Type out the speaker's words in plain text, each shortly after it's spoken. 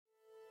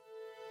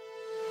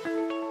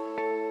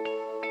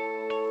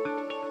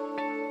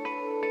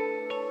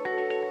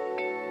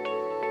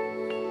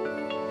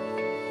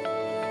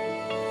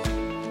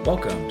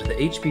Welcome to the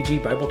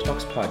HBG Bible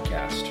Talks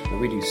podcast, where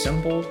we do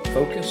simple,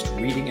 focused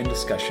reading and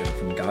discussion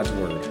from God's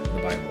Word in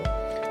the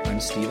Bible.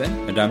 I'm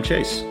Stephen. And I'm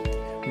Chase.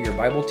 We are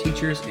Bible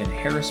teachers in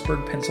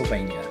Harrisburg,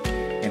 Pennsylvania,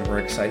 and we're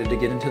excited to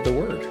get into the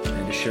Word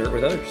and to share it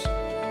with others.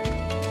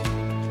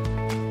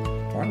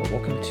 All right, well,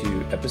 welcome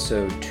to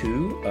episode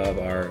 2 of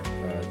our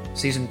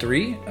season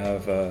 3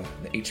 of the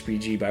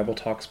HBG Bible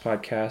Talks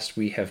podcast.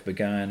 We have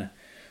begun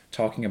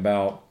talking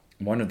about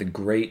one of the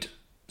great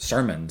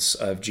sermons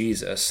of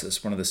Jesus. This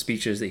is one of the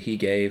speeches that he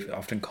gave,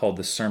 often called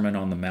the Sermon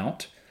on the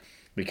Mount,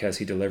 because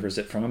he delivers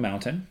it from a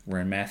mountain. We're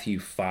in Matthew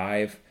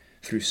 5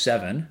 through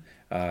 7,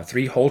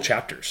 3 whole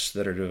chapters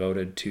that are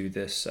devoted to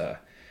this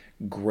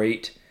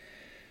great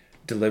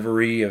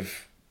delivery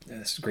of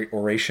this great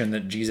oration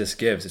that Jesus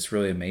gives. It's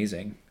really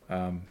amazing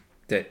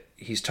that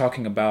he's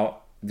talking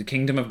about the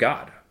kingdom of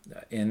God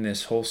in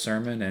this whole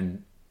sermon,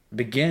 and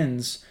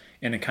begins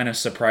in a kind of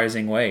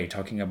surprising way,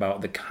 talking about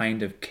the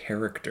kind of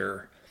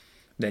character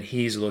that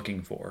he's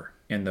looking for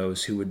in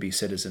those who would be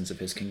citizens of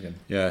his kingdom.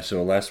 Yeah,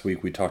 so last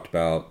week we talked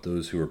about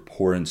those who are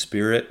poor in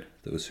spirit,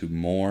 those who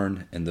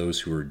mourn, and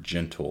those who are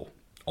gentle.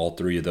 All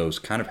 3 of those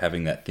kind of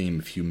having that theme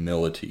of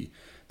humility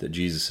that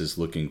Jesus is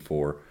looking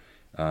for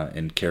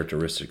and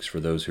characteristics for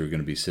those who are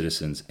going to be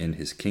citizens in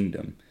his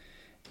kingdom.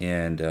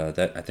 And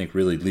that, I think,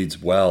 really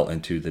leads well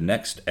into the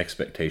next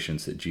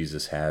expectations that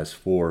Jesus has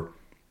for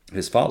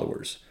his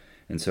followers.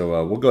 And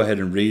so we'll go ahead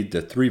and read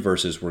the 3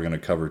 verses we're going to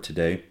cover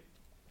today,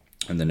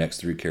 and the next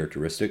 3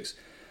 characteristics.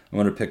 I'm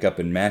going to pick up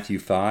in Matthew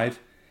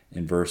 5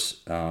 in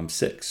verse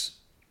 6.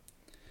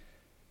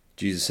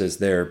 Jesus says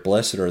there,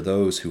 "Blessed are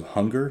those who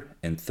hunger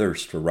and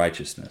thirst for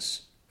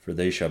righteousness, for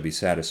they shall be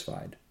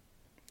satisfied.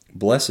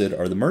 Blessed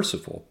are the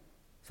merciful,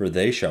 for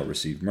they shall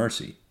receive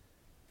mercy.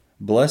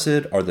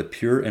 Blessed are the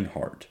pure in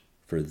heart,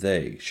 for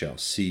they shall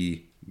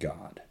see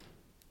God."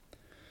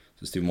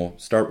 So Stephen, we'll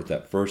start with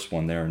that first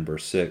one there in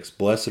verse 6.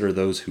 "Blessed are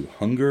those who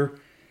hunger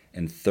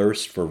and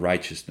thirst for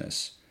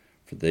righteousness,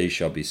 for they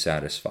shall be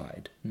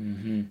satisfied."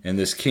 Mm-hmm. In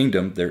this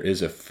kingdom, there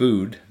is a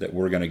food that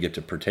we're going to get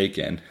to partake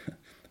in,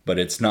 but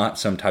it's not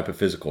some type of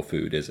physical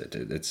food, is it?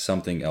 It's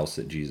something else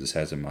that Jesus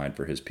has in mind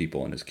for his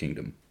people and his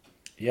kingdom.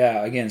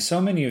 Yeah, again, so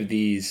many of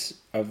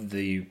these,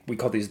 we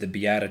call these the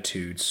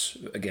Beatitudes,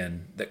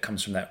 again, that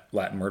comes from that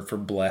Latin word for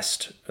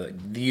blessed.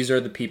 These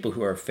are the people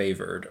who are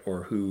favored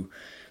or who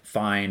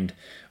find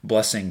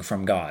blessing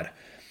from God.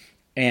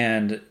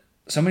 And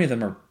so many of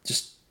them are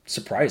just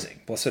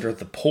surprising. Blessed are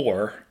the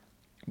poor.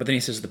 But then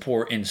he says the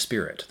poor in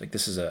spirit. Like,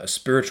 this is a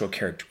spiritual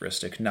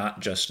characteristic,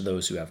 not just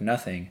those who have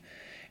nothing.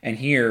 And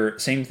here,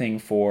 same thing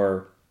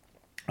for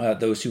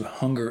those who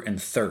hunger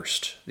and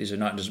thirst. These are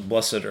not just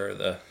blessed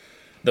are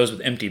those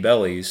with empty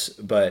bellies,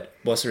 but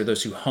blessed are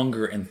those who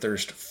hunger and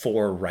thirst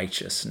for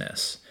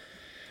righteousness.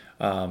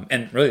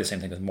 And really the same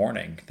thing with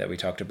mourning that we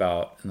talked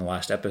about in the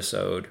last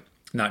episode.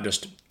 Not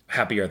just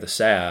happy are the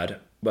sad,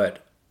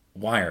 but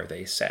why are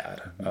they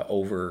sad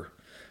over...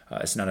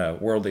 it's not a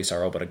worldly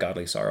sorrow, but a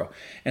godly sorrow.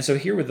 And so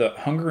here with the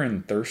hunger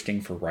and thirsting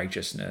for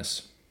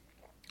righteousness,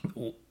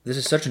 this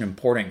is such an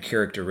important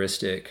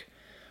characteristic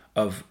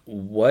of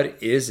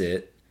what is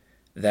it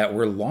that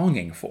we're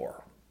longing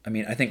for. I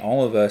mean, I think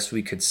all of us,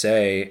 we could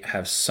say,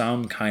 have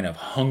some kind of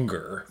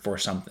hunger for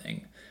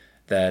something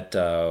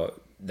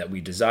that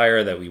we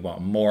desire, that we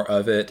want more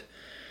of it.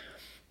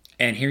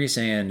 And here he's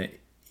saying,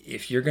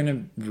 if you're going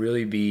to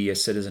really be a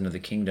citizen of the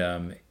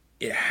kingdom,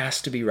 it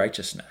has to be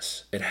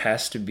righteousness. It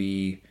has to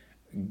be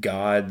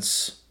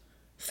God's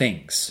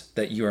things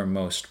that you are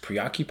most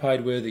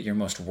preoccupied with, that you're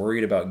most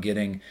worried about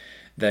getting,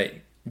 that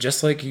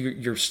just like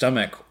your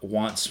stomach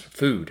wants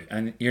food,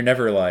 and you're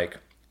never like,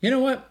 you know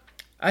what,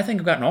 I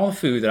think I've gotten all the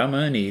food that I'm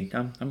going to need.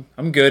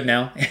 I'm good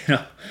now.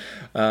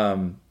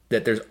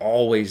 That there's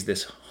always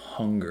this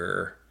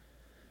hunger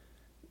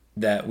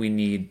that we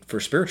need for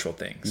spiritual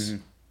things.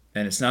 Mm-hmm.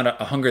 And it's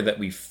not a hunger that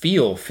we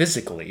feel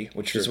physically,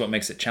 which is what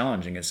makes it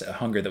challenging. It's a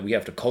hunger that we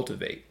have to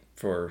cultivate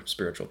for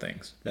spiritual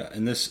things. Yeah,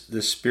 and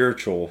this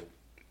spiritual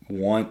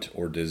want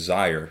or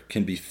desire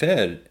can be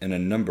fed in a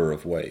number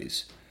of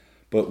ways.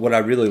 But what I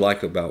really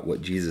like about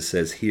what Jesus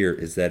says here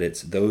is that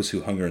it's those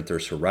who hunger and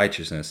thirst for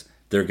righteousness,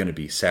 they're going to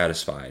be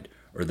satisfied,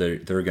 or they're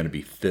going to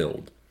be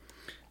filled.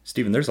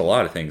 Stephen, there's a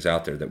lot of things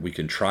out there that we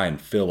can try and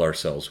fill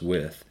ourselves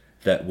with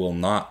that will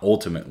not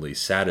ultimately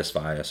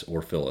satisfy us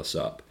or fill us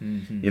up.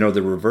 Mm-hmm. You know,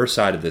 the reverse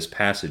side of this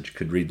passage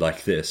could read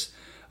like this.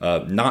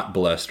 Not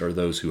blessed are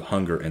those who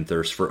hunger and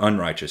thirst for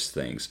unrighteous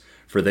things,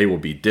 for they will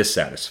be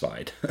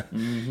dissatisfied.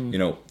 Mm-hmm. You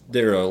know,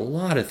 there are a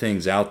lot of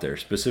things out there,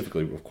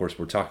 specifically, of course,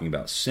 we're talking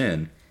about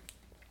sin,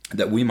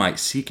 that we might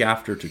seek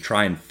after to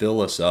try and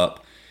fill us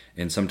up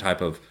in some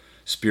type of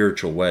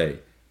spiritual way,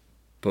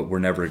 but we're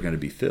never going to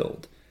be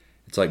filled.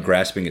 It's like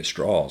grasping at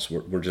straws.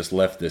 We're just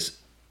left this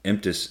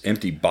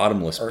empty,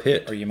 bottomless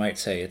pit. Or you might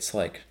say it's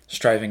like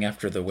striving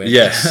after the wind.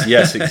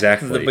 Yes,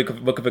 exactly. The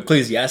book of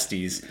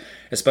Ecclesiastes,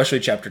 especially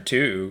chapter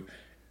 2,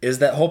 is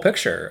that whole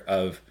picture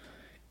of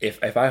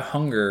if I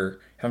hunger,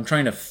 if I'm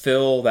trying to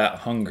fill that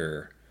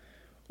hunger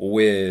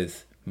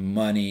with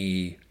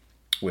money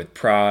with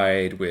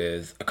pride,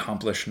 with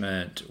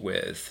accomplishment,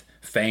 with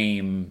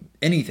fame,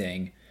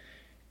 anything,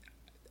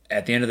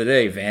 at the end of the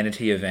day,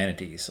 vanity of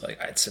vanities. Like,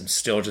 I'm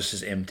still just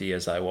as empty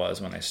as I was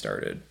when I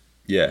started.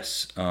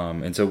 Yes.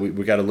 And so we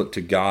got to look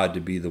to God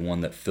to be the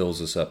one that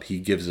fills us up. He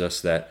gives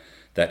us that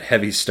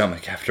heavy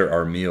stomach after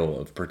our meal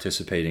of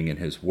participating in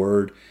his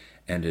word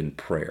and in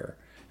prayer.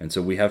 And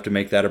so we have to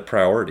make that a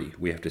priority.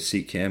 We have to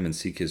seek him and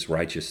seek his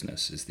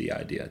righteousness is the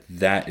idea.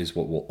 That is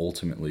what will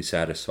ultimately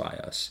satisfy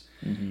us.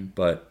 Mm-hmm.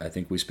 But I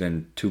think we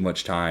spend too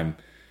much time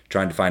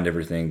trying to find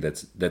everything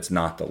that's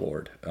not the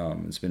Lord,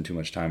 and spend too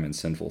much time in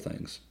sinful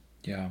things.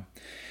 Yeah.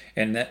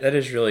 And that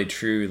is really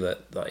true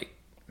that, like,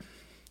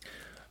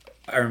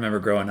 I remember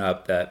growing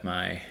up that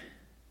my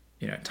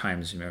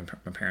times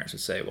my parents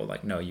would say, well,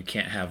 like, no, you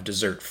can't have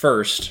dessert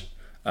first.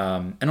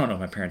 I don't know if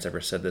my parents ever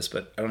said this,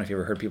 but I don't know if you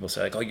ever heard people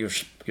say, like, oh,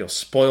 you'll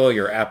spoil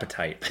your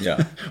appetite.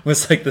 Yeah.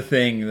 was like the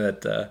thing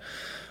that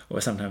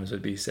sometimes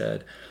would be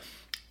said.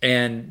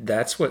 And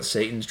that's what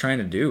Satan's trying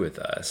to do with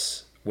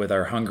us, with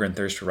our hunger and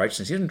thirst for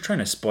righteousness. He's not trying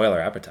to spoil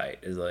our appetite.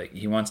 Is like,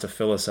 he wants to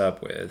fill us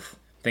up with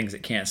things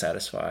that can't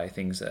satisfy,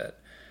 things that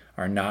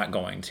are not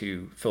going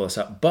to fill us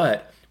up,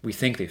 but we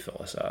think they fill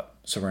us up.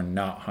 So we're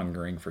not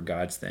hungering for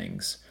God's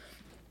things.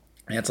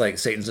 And it's like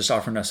Satan's just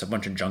offering us a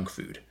bunch of junk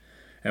food.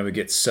 And we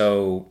get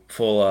so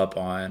full up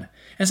on,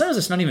 and sometimes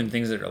it's not even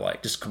things that are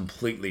like just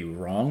completely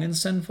wrong and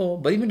sinful,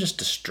 but even just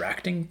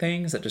distracting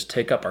things that just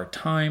take up our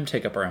time,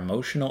 take up our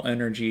emotional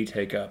energy,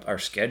 take up our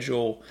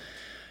schedule,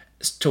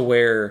 to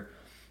where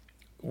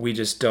we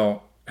just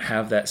don't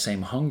have that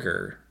same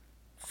hunger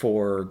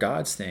for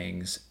God's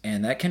things.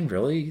 And that can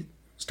really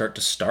start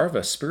to starve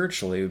us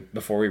spiritually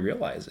before we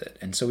realize it.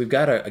 And so we've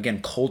got to,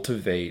 again,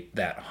 cultivate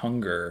that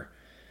hunger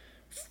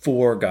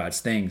for God's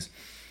things.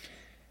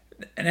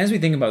 And as we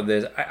think about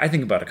this, I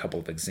think about a couple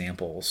of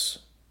examples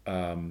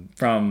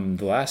from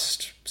the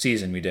last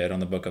season we did on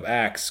the book of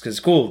Acts. Because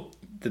it's cool,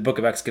 the book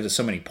of Acts gives us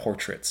so many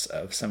portraits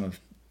of some of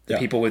the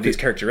people with these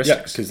characteristics.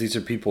 Yeah, because these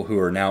are people who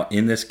are now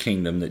in this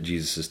kingdom that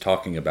Jesus is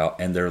talking about,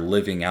 and they're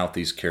living out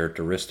these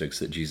characteristics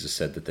that Jesus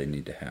said that they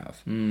need to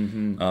have.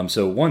 Mm-hmm.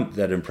 So one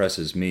that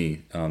impresses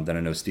me, that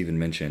I know Stephen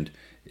mentioned,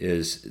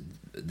 is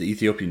the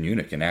Ethiopian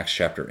eunuch in Acts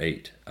chapter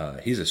 8.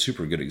 He's a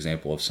super good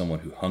example of someone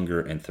who hunger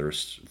and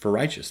thirsts for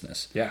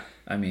righteousness. Yeah,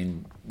 I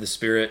mean, the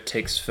Spirit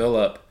takes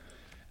Philip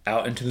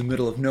out into the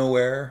middle of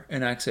nowhere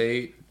in Acts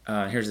 8.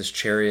 Here's this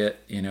chariot,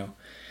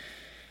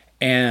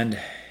 and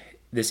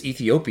this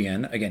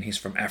Ethiopian, again, he's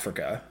from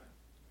Africa,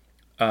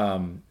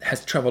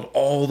 has traveled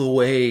all the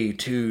way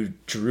to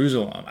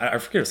Jerusalem. I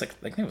forget, I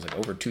think it was like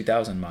over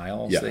 2,000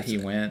 miles that he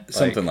went.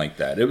 Something like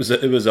that. It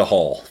was a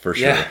haul, for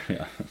sure.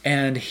 Yeah.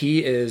 And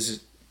he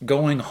is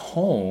going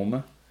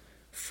home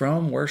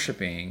from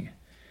worshiping,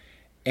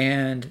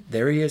 and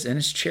there he is in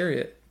his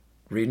chariot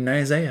reading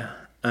Isaiah.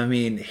 I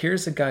mean,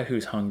 here's a guy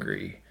who's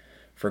hungry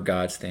for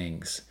God's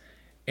things,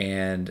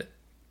 and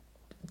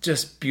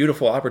just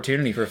beautiful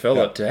opportunity for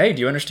Philip to, hey,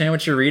 do you understand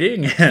what you're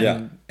reading?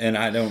 And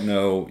I don't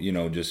know,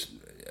 just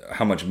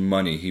how much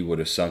money he would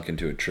have sunk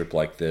into a trip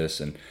like this,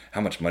 and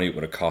how much money it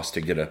would have cost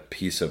to get a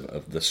piece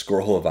of the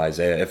scroll of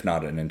Isaiah, if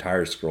not an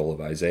entire scroll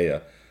of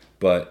Isaiah.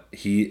 But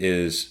he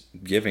is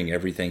giving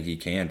everything he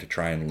can to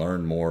try and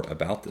learn more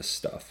about this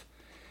stuff.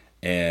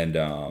 And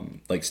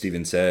like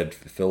Stephen said,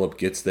 Philip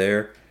gets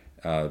there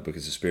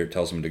because the Spirit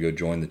tells him to go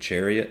join the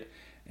chariot.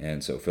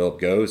 And so Philip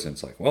goes, and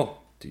it's like, well,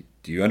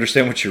 do you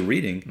understand what you're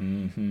reading?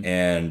 Mm-hmm.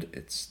 And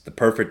it's the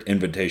perfect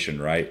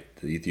invitation, right?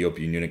 The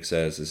Ethiopian eunuch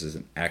says, this is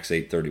in Acts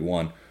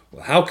 8:31,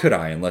 well, how could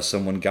I unless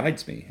someone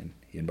guides me? And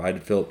he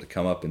invited Philip to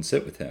come up and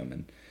sit with him.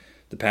 And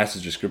the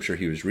passage of scripture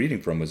he was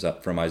reading from was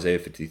up from Isaiah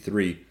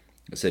 53.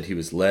 It said, he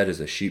was led as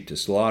a sheep to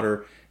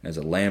slaughter, and as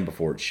a lamb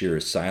before its shearer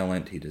is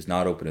silent, he does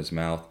not open his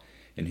mouth.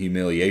 In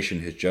humiliation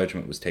his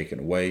judgment was taken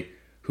away.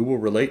 Who will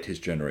relate his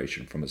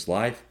generation from his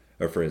life,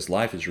 or for his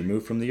life is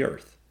removed from the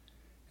earth?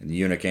 And the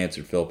eunuch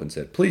answered Philip and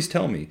said, please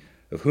tell me,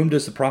 of whom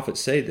does the prophet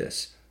say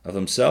this? Of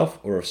himself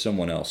or of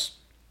someone else?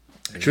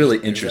 It's really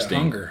interesting.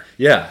 Hunger.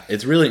 Yeah,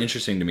 it's really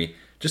interesting to me.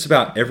 Just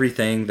about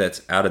everything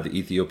that's out of the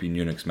Ethiopian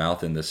eunuch's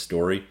mouth in this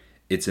story,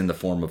 it's in the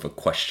form of a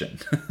question.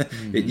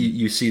 Mm-hmm.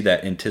 You see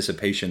that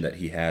anticipation that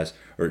he has,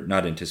 or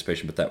not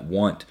anticipation, but that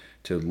want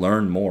to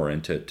learn more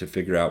and to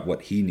figure out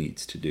what he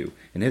needs to do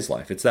in his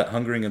life. It's that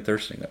hungering and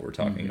thirsting that we're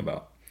talking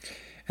about.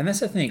 And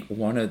that's, I think,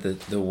 one of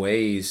the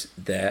ways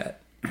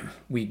that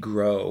we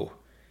grow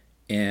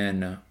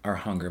in our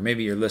hunger.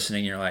 Maybe you're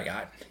listening and you're like,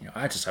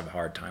 I just have a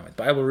hard time with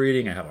Bible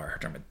reading. I have a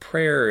hard time with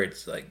prayer.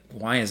 It's like,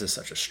 why is this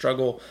such a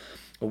struggle?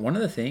 But one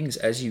of the things,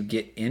 as you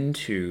get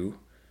into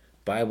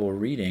Bible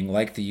reading,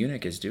 like the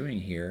eunuch is doing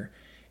here,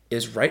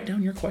 is write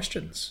down your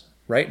questions.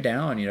 Write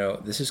down,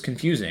 this is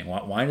confusing.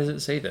 Why does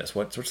it say this?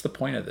 What's the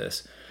point of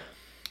this?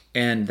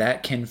 And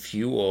that can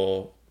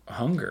fuel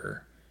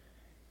hunger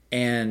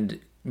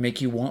and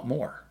make you want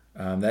more.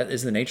 That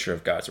is the nature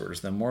of God's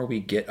words. The more we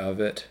get of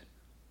it,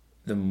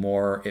 the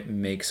more it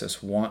makes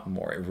us want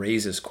more. It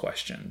raises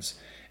questions.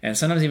 And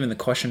sometimes even the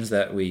questions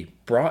that we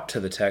brought to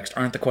the text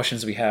aren't the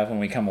questions we have when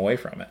we come away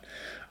from it.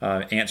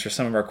 Answer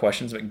some of our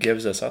questions, but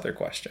gives us other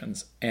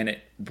questions. And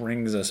it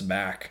brings us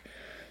back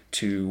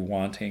to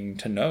wanting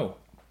to know,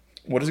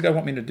 what does God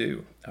want me to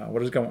do? What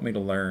does God want me to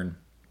learn?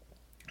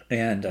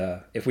 And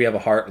if we have a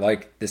heart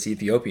like this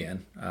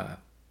Ethiopian,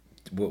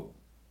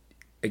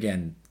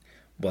 again,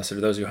 blessed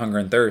are those who hunger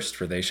and thirst,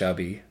 for they shall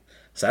be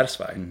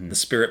satisfied. Mm-hmm. The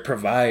Spirit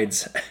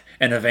provides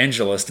an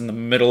evangelist in the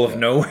middle of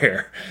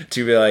nowhere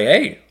to be like,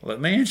 hey,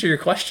 let me answer your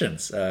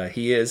questions.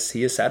 He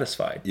is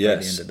satisfied by the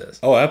end of this.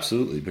 Oh,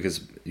 absolutely.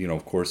 Because,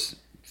 of course,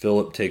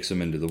 Philip takes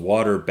him into the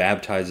water,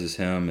 baptizes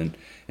him, and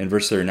in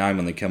verse 39,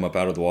 when they come up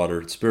out of the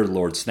water, the Spirit of the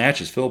Lord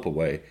snatches Philip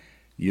away.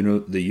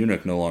 The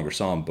eunuch no longer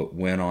saw him, but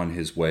went on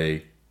his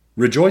way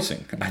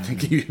rejoicing. Mm-hmm. I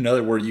think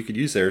another word you could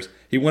use there is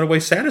he went away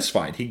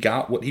satisfied. He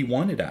got what he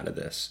wanted out of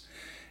this.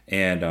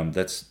 And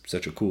that's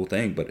such a cool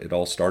thing, but it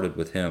all started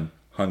with him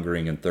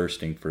hungering and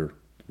thirsting for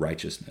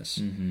righteousness.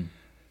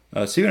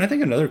 Mm-hmm. Stephen, I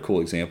think another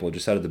cool example,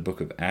 just out of the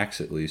book of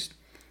Acts at least,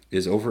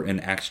 is over in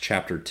Acts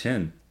chapter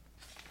 10.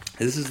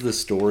 This is the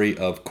story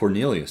of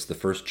Cornelius, the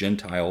first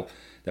Gentile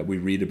that we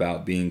read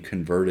about being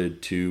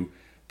converted to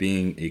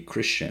being a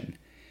Christian.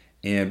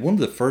 And one of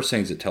the first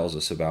things it tells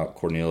us about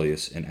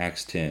Cornelius in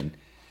Acts 10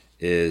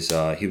 is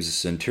he was a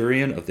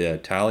centurion of the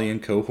Italian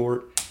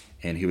cohort,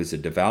 and he was a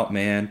devout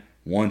man,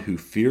 one who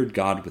feared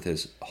God with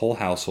his whole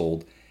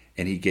household,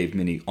 and he gave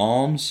many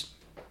alms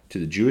to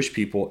the Jewish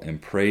people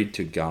and prayed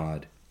to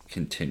God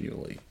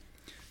continually.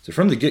 So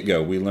from the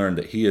get-go, we learned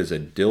that he is a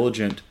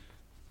diligent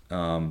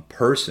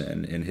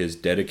person in his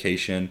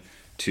dedication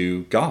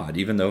to God.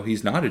 Even though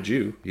he's not a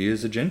Jew, he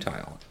is a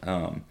Gentile.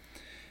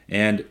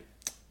 And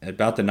at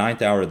about the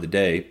 9th hour of the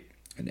day,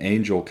 an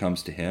angel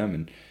comes to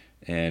him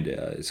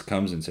and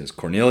comes and says,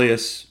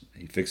 Cornelius.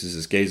 He fixes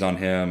his gaze on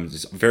him.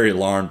 He's very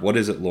alarmed. What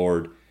is it,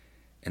 Lord?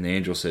 And the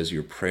angel says,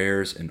 your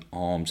prayers and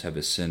alms have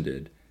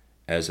ascended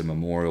as a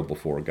memorial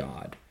before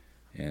God.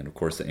 And of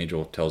course, the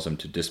angel tells him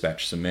to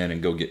dispatch some men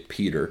and go get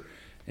Peter.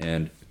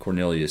 And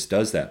Cornelius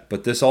does that.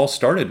 But this all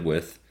started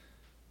with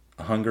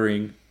a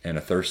hungering and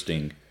a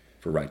thirsting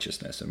for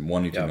righteousness and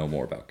wanting to know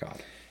more about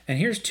God. And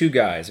here's two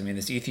guys.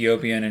 This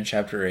Ethiopian in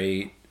chapter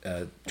 8,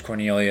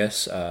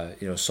 Cornelius,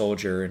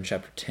 soldier in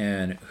chapter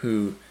 10,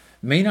 who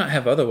may not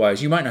have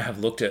otherwise, you might not have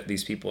looked at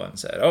these people and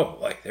said,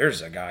 oh,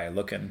 there's a guy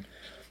looking.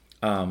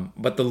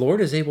 But the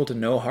Lord is able to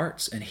know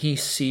hearts, and he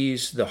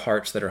sees the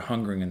hearts that are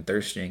hungering and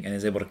thirsting and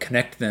is able to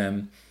connect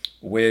them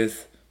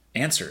with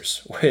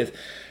answers. With,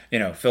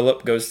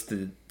 Philip goes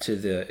to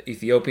the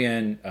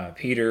Ethiopian,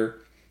 Peter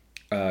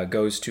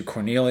goes to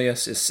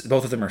Cornelius.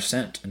 Both of them are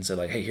sent and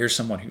said, hey, here's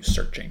someone who's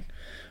searching.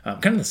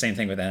 Kind of the same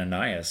thing with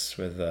Ananias,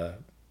 with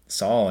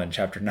Saul in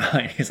chapter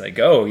 9. He's like,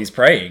 he's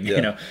praying.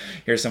 Yeah.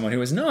 Here's someone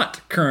who is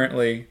not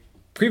currently,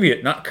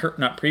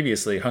 not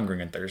previously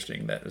hungering and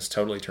thirsting, that is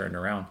totally turned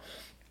around.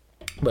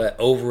 But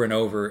over and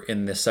over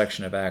in this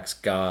section of Acts,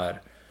 God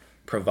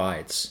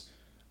provides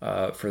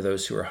for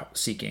those who are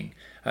seeking.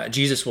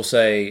 Jesus will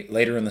say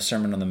later in the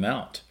Sermon on the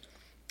Mount,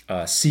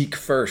 seek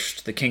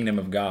first the kingdom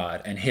of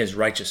God and his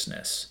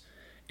righteousness,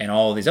 and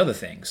all these other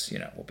things,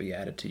 will be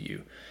added to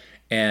you.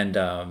 And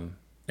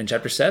in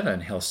chapter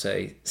 7, he'll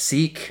say,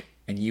 seek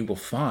and you will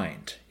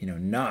find.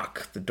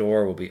 Knock, the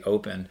door will be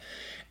open.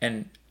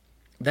 And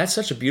that's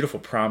such a beautiful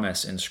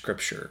promise in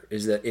Scripture,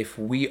 is that if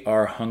we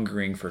are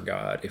hungering for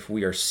God, if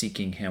we are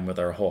seeking him with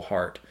our whole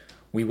heart,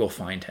 we will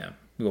find him.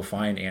 We will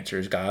find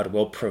answers. God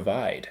will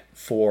provide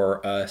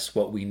for us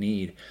what we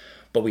need,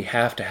 but we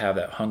have to have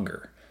that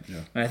hunger.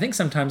 Yeah. And I think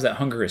sometimes that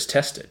hunger is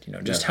tested.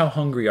 Just how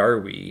hungry are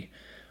we?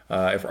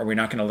 Are we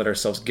not going to let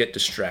ourselves get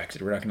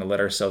distracted? We're not going to let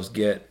ourselves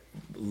get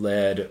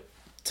led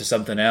to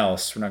something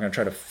else. We're not going to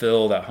try to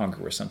fill that hunger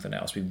with something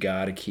else. We've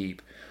got to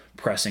keep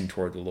pressing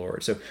toward the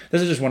Lord. So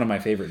this is just one of my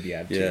favorite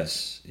Beatitudes.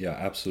 Yes, yeah,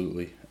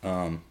 absolutely.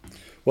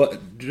 Well,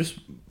 just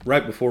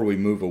right before we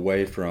move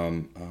away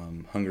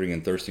from hungering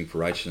and thirsting for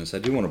righteousness, I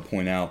do want to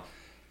point out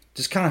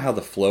just kind of how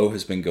the flow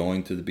has been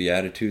going through the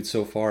Beatitudes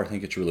so far. I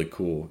think it's really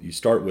cool. You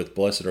start with,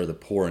 blessed are the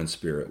poor in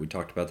spirit. We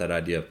talked about that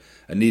idea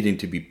of needing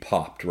to be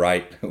popped,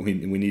 right? We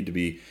need to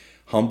be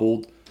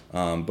humbled,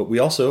 but we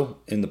also,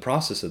 in the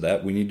process of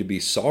that, we need to be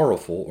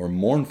sorrowful or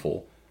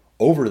mournful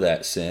over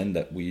that sin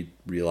that we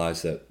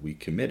realize that we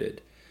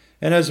committed.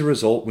 And as a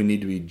result, we need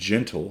to be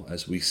gentle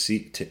as we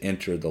seek to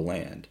enter the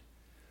land.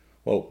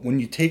 Well, when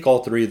you take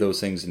all three of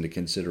those things into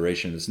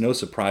consideration, it's no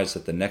surprise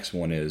that the next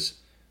one is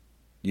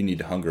you need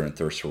to hunger and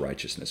thirst for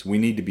righteousness. We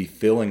need to be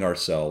filling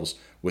ourselves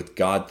with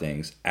God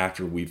things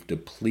after we've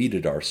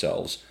depleted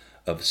ourselves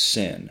of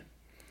sin.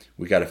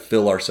 We got to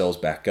fill ourselves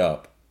back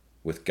up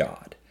with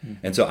God.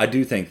 Mm-hmm. And so I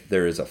do think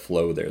there is a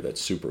flow there that's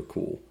super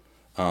cool.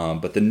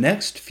 But the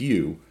next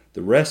few,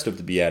 the rest of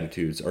the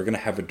Beatitudes, are going to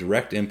have a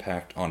direct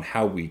impact on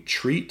how we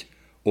treat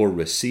or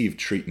receive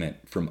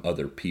treatment from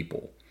other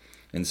people.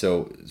 And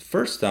so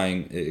first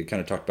thing it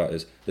kind of talked about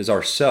is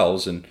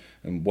ourselves and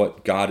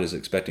what God is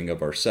expecting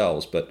of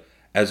ourselves. But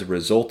as a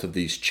result of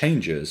these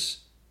changes,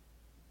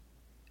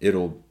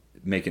 it'll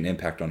make an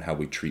impact on how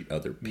we treat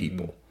other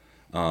people.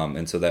 Mm-hmm.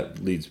 And so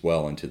that leads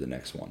well into the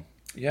next one.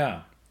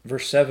 Yeah.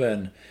 Verse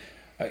 7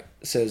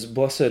 says,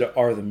 "Blessed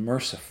are the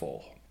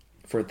merciful,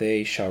 for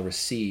they shall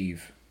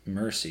receive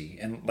mercy."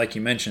 And like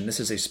you mentioned, this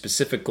is a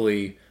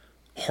specifically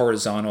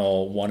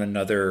horizontal one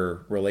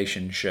another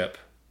relationship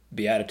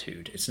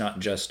beatitude. It's not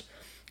just,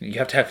 you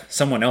have to have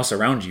someone else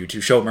around you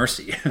to show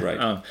mercy.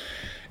 Right.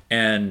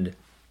 And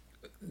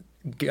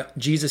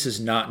Jesus is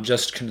not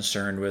just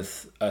concerned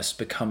with us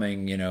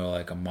becoming,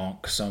 like a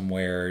monk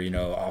somewhere,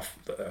 off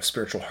a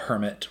spiritual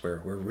hermit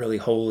where we're really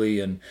holy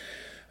and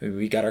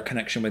we got our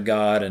connection with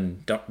God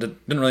and it doesn't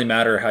really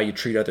matter how you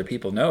treat other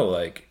people. No,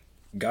 like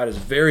God is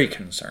very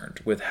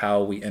concerned with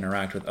how we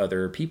interact with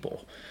other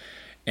people.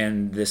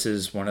 And this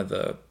is one of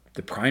the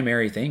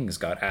primary things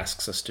God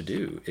asks us to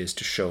do, is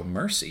to show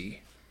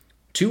mercy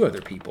to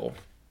other people.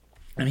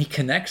 And he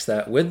connects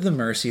that with the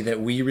mercy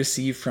that we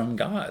receive from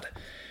God.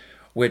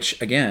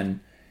 Which, again,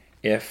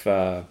 if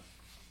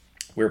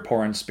we're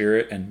poor in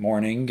spirit and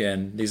mourning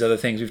and these other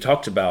things we've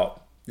talked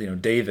about,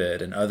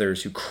 David and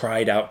others who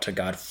cried out to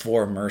God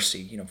for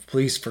mercy,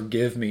 please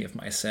forgive me of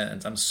my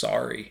sins, I'm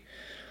sorry.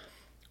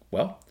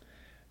 Well,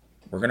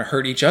 we're going to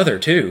hurt each other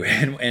too.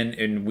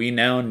 And we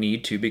now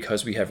need to,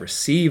 because we have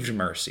received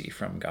mercy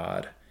from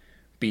God,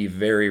 be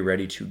very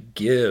ready to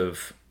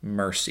give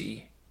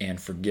mercy and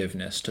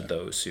forgiveness to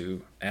those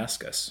who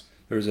ask us.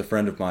 There was a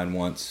friend of mine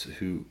once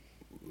who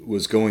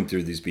was going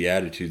through these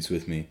Beatitudes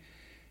with me,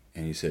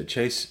 and he said,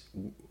 "Chase,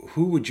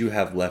 who would you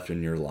have left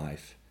in your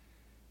life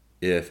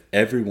if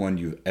everyone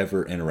you've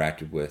ever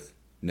interacted with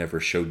never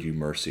showed you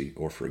mercy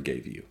or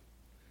forgave you?"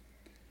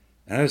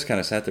 And I just kind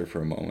of sat there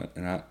for a moment,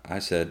 and I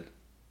said,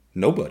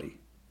 nobody.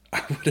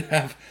 I would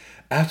have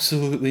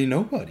absolutely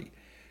nobody.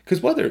 Because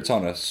whether it's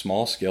on a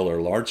small scale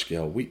or large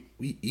scale, we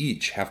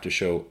each have to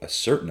show a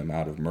certain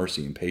amount of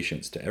mercy and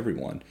patience to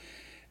everyone.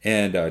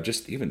 And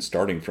just even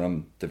starting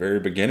from the very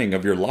beginning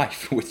of your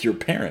life with your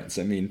parents.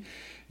 I mean,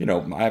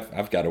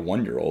 I've got a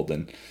 1-year-old,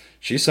 and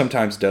she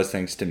sometimes does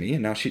things to me,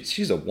 and now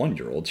she's a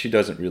 1-year-old. She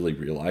doesn't really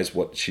realize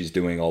what she's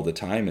doing all the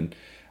time, and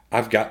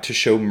I've got to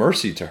show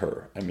mercy to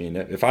her. I mean,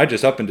 if I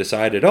just up and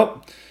decided,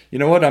 oh, you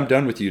know what, I'm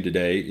done with you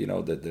today,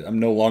 that I'm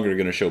no longer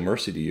going to show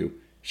mercy to you,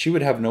 she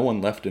would have no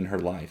one left in her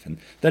life. And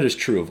that is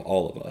true of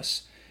all of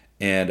us.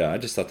 And I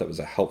just thought that was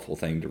a helpful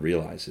thing to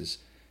realize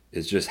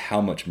is just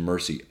how much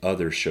mercy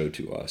others show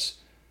to us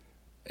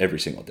every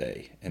single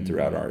day and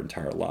throughout our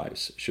entire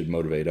lives should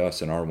motivate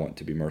us in our want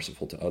to be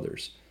merciful to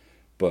others.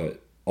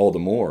 But all the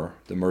more,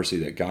 the mercy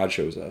that God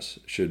shows us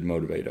should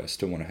motivate us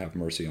to want to have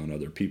mercy on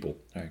other people.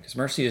 Right, because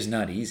mercy is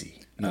not easy.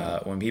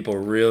 When people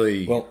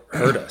really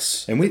hurt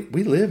us. And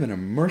we live in a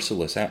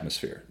merciless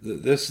atmosphere.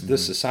 This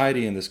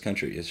society in this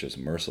country is just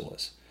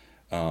merciless.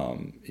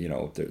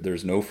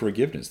 There's no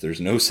forgiveness.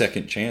 There's no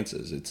second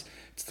chances. It's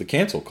the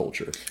cancel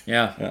culture.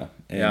 Yeah.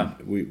 And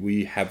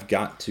we have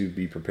got to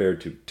be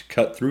prepared to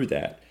cut through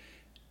that.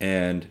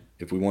 And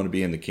if we want to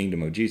be in the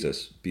kingdom of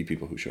Jesus, be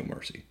people who show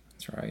mercy.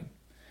 That's right.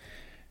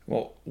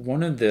 Well,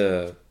 one of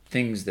the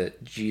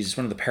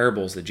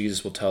parables that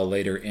Jesus will tell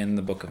later in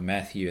the book of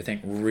Matthew, I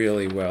think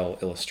really well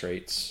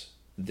illustrates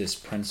this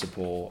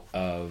principle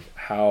of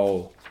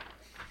how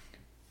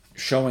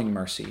showing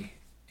mercy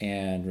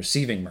and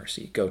receiving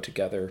mercy go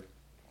together.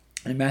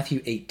 In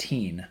Matthew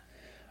 18,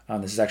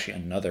 this is actually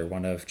another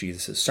one of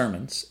Jesus'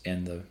 sermons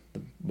in the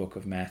book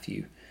of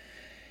Matthew.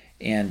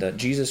 And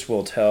Jesus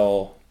will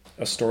tell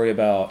a story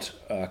about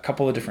a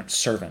couple of different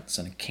servants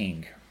and a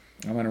king.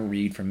 I'm going to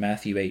read from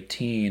Matthew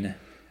 18,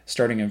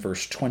 starting in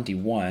verse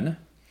 21.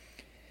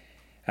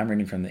 I'm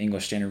reading from the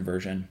English Standard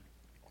Version.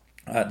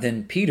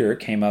 Then Peter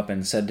came up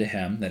and said to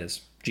him, that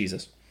is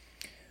Jesus,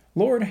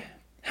 "Lord,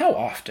 how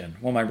often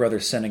will my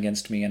brother sin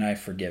against me and I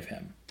forgive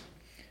him?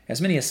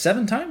 As many as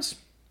 7 times?"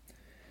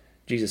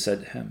 Jesus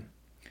said to him,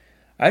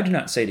 "I do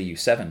not say to you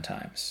 7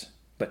 times,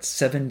 but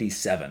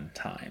 77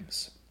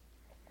 times.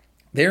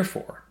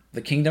 Therefore,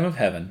 the kingdom of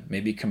heaven may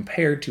be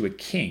compared to a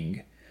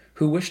king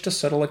who wished to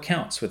settle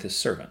accounts with his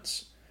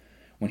servants.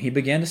 When he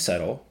began to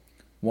settle,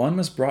 one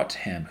was brought to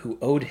him who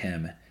owed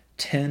him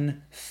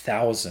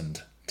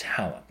 10,000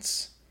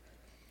 talents.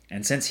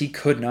 And since he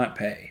could not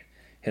pay,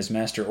 his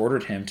master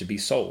ordered him to be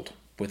sold,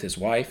 with his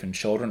wife and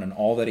children and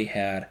all that he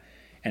had,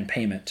 and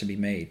payment to be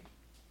made.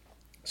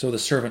 So the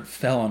servant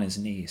fell on his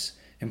knees,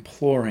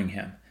 imploring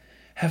him,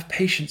 'Have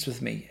patience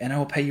with me, and I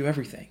will pay you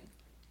everything.'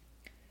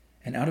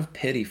 And out of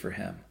pity for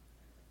him,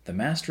 the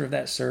master of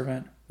that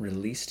servant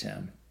released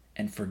him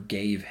and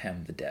forgave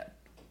him the debt.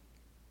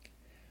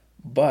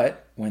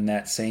 But when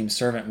that same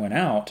servant went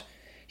out,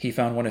 he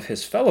found one of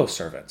his fellow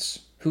servants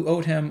who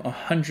owed him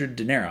 100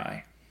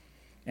 denarii.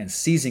 And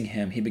seizing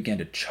him, he began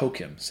to choke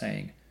him,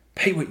 saying,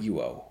 'Pay what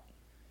you owe.'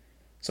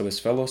 So his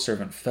fellow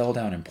servant fell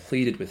down and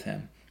pleaded with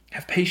him,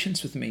 'Have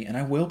patience with me, and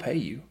I will pay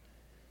you.'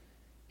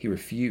 He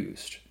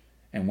refused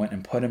and went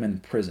and put him in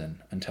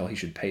prison until he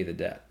should pay the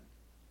debt.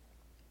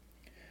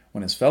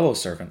 When his fellow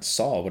servants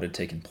saw what had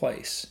taken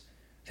place,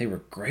 they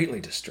were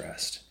greatly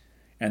distressed,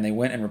 and they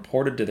went and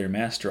reported to their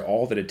master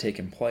all that had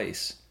taken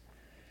place.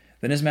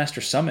 Then his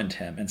master summoned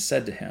him and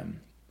said to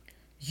him,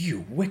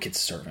 'You wicked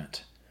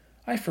servant,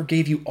 I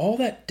forgave you all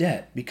that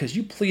debt because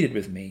you pleaded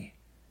with me.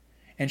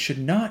 And should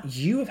not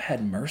you have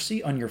had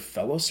mercy on your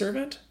fellow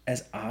servant,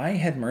 as I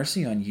had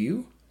mercy on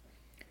you?"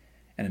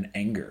 And in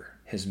anger,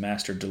 his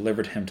master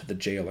delivered him to the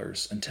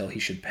jailers until he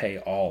should pay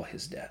all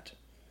his debt.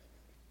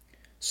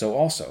 So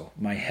also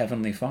my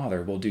heavenly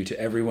Father will do to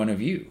every one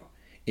of you,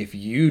 if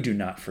you do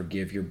not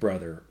forgive your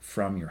brother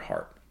from your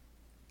heart.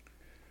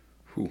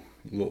 Whew,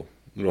 a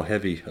little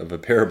heavy of a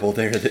parable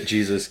there that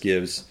Jesus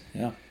gives.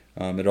 Yeah.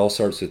 It all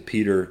starts with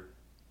Peter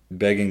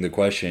begging the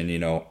question,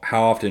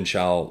 how often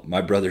shall my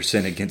brother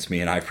sin against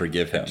me and I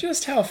forgive him?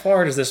 Just how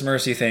far does this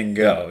mercy thing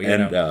go?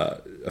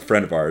 A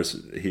friend of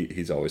ours,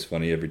 he's always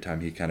funny every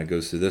time he kind of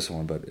goes through this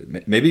one,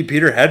 but maybe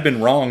Peter had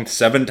been wronged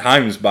 7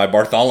 times by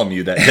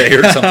Bartholomew that day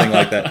or something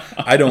like that.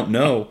 I don't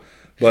know.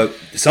 But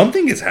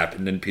something has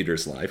happened in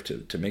Peter's life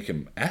to make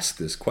him ask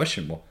this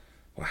question. Well,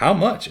 how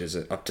much? Is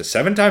it up to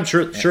 7 times?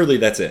 Surely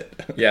that's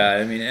it. Yeah,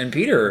 I mean, and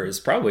Peter is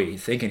probably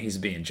thinking he's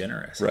being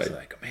generous. Right. He's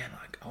like, man,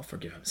 I'll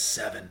forgive him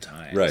 7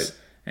 times. Right.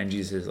 And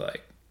Jesus is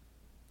like,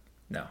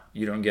 no,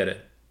 you don't get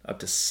it. Up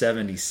to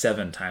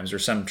 77 times, or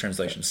some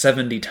translation,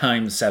 70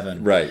 times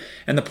 7. Right.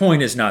 And the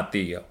point is not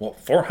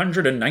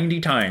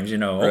 490 times,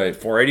 Right.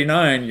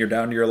 489, you're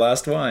down to your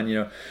last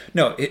one,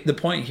 No, the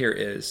point here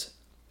is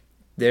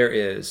there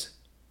is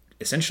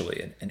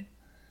essentially an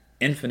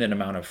infinite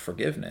amount of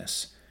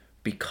forgiveness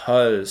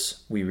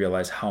because we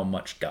realize how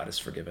much God has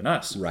forgiven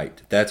us. Right.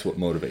 That's what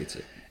motivates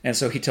it. And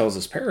so he tells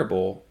this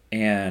parable,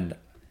 and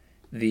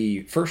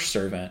the first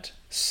servant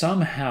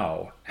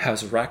somehow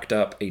has racked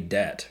up a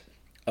debt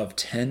of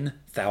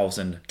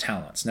 10,000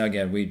 talents. Now,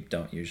 again, we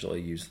don't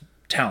usually use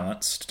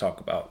talents to talk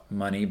about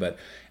money, but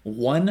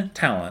 1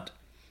 talent,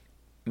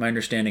 my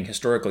understanding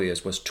historically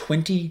was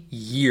 20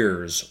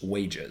 years'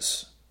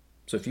 wages.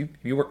 So if you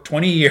work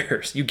 20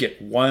 years, you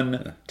get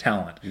 1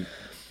 talent.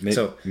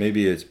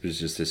 Maybe it was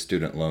just his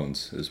student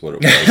loans is what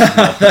it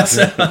was.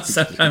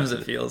 Sometimes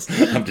it feels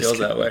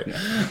that way.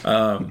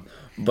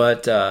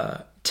 But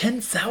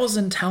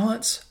 10,000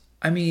 talents,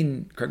 I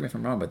mean, correct me if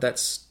I'm wrong, but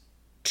that's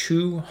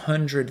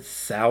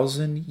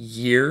 200,000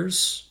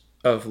 years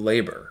of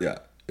labor. Yeah.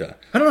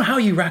 I don't know how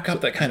you rack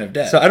up that kind of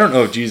debt. So I don't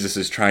know if Jesus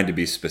is trying to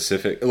be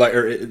specific,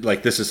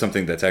 like this is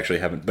something that's actually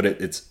happened, but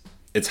it's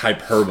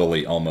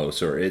hyperbole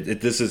almost, or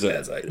this is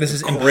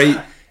great.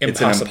 It's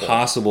an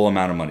impossible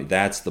amount of money.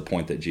 That's the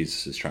point that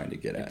Jesus is trying to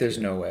get at. There's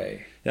no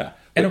way. Yeah.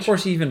 And of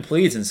course, he even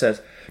pleads and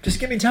says,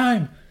 "Just give me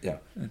time." Yeah.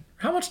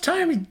 How much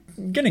time are you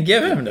going to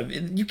give him?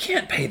 You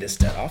can't pay this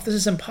debt off. This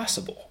is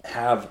impossible.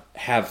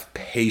 Have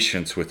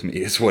patience with me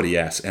is what he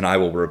asks, and I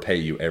will repay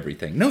you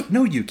everything.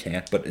 No, you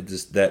can't. But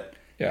it's that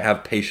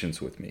have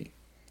patience with me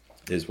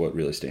is what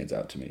really stands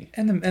out to me.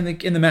 And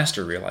the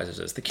master realizes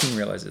this. The king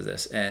realizes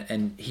this,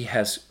 and he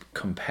has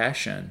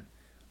compassion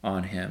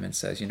on him and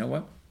says, "You know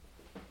what?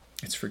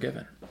 It's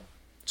forgiven.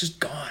 It's just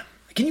gone."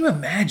 Can you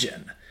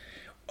imagine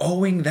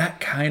owing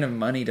that kind of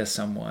money to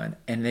someone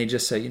and they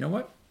just say, "You know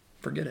what?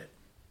 Forget it.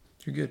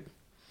 You're good.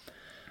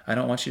 I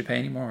don't want you to pay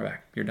any more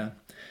back. You're done."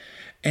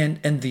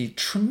 And the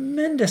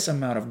tremendous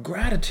amount of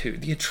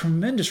gratitude, the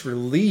tremendous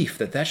relief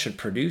that should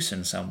produce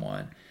in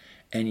someone.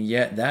 And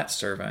yet that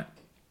servant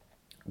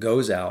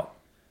goes out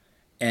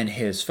and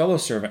his fellow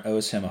servant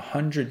owes him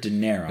 100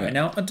 denarii. Yeah.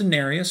 Now, a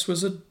denarius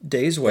was a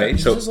day's wage.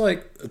 Yeah, so this is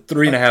like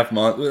 3.5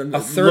 months, a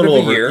third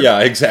of a year.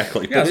 Yeah,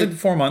 exactly. Yeah, it's like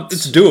 4 months.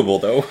 It's doable,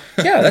 though.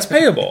 Yeah, that's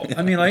payable.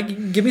 I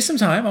mean, give me some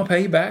time, I'll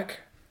pay you back.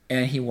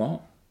 And he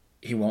won't.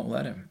 He won't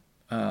let him.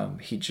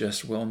 He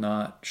just will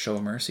not show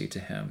mercy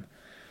to him.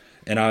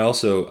 And I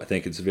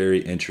think it's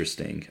very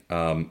interesting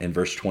in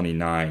verse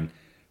 29,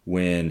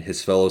 when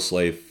his fellow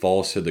slave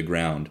falls to the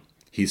ground,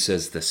 he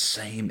says the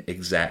same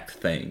exact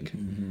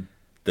thing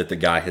that the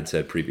guy had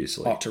said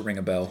previously. Ought to ring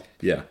a bell.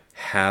 Yeah.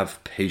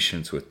 Have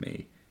patience with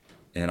me,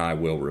 and I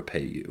will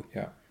repay you.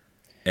 Yeah.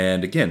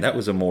 And again, that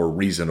was a more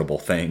reasonable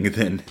thing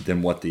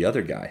than what the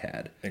other guy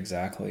had.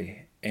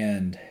 Exactly.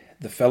 And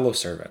the fellow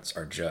servants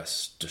are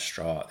just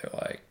distraught.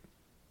 They're like,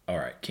 "All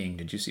right, king,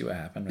 did you see what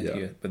happened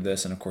with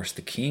this?" And of course,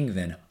 the king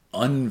then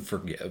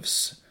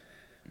unforgives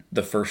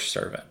the first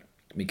servant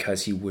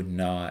because he would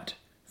not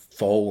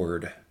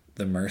forward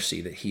the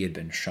mercy that he had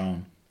been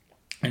shown.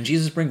 And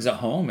Jesus brings it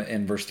home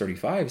in verse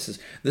 35. He says,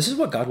 "This is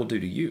what God will do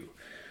to you.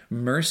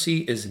 Mercy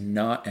is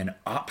not an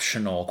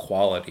optional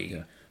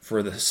quality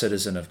for the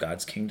citizen of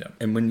God's kingdom."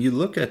 And when you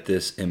look at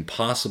this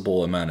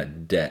impossible amount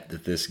of debt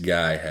that this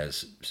guy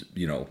has,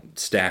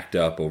 stacked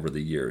up over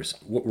the years,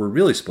 what we're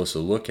really supposed to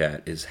look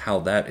at is how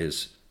that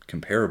is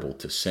comparable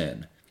to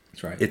sin.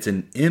 That's right. It's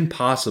an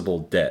impossible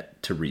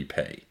debt to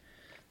repay.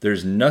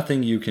 There's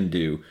nothing you can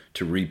do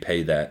to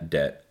repay that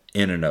debt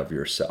in and of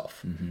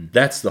yourself. Mm-hmm.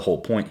 That's the whole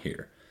point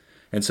here.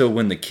 And so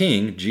when the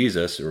king,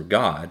 Jesus or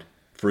God,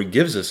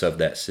 forgives us of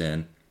that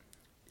sin,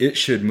 it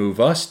should move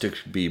us to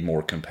be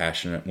more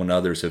compassionate when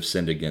others have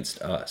sinned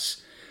against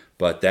us.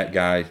 But that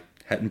guy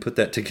hadn't put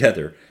that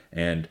together,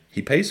 and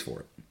he pays for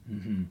it.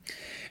 Mm-hmm.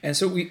 And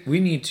so we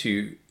need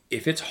to,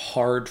 if it's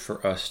hard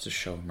for us to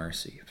show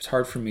mercy, if it's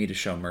hard for me to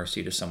show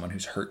mercy to someone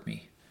who's hurt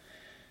me,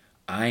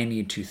 I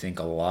need to think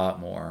a lot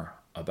more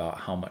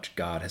about how much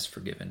God has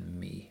forgiven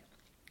me.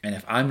 And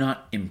if I'm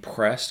not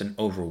impressed and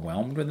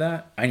overwhelmed with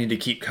that, I need to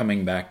keep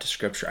coming back to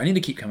Scripture. I need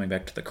to keep coming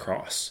back to the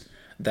cross.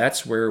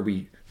 That's where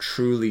we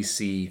truly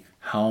see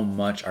how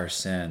much our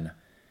sin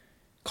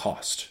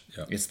cost.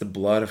 Yep. It's the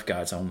blood of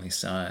God's only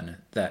Son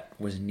that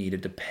was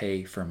needed to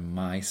pay for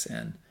my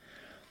sin.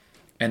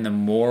 And the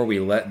more we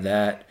let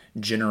that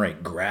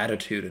generate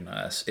gratitude in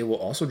us, it will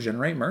also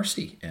generate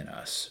mercy in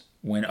us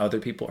when other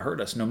people hurt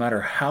us. No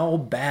matter how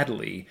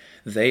badly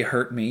they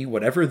hurt me,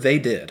 whatever they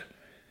did,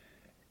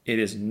 it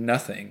is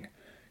nothing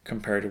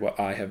compared to what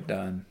I have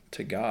done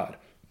to God.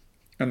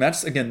 And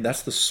that's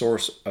the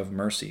source of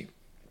mercy.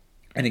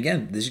 And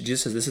again,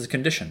 Jesus says this is a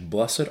condition.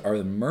 Blessed are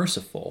the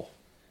merciful,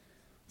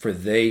 for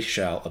they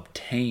shall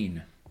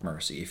obtain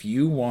mercy. If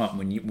you want,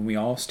 when we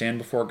all stand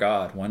before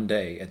God one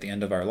day at the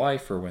end of our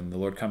life, or when the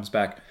Lord comes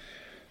back,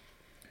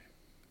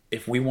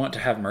 if we want to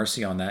have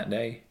mercy on that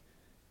day,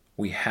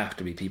 we have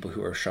to be people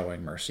who are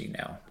showing mercy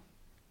now.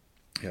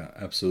 Yeah,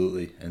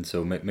 absolutely. And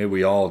so may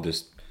we all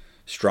just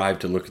strive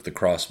to look at the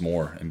cross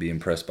more and be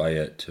impressed by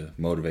it to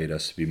motivate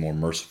us to be more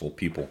merciful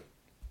people.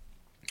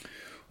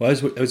 Well,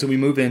 as we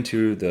move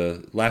into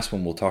the last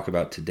one we'll talk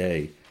about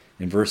today,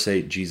 in verse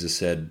 8, Jesus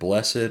said,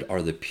 "Blessed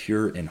are the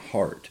pure in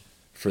heart,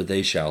 for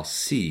they shall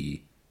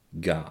see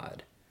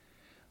God."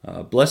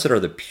 Blessed are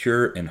the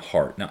pure in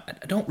heart. Now,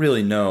 I don't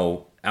really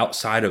know,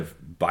 outside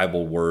of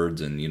Bible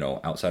words and,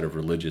 outside of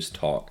religious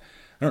talk,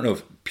 I don't know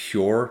if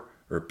pure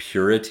or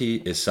purity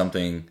is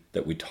something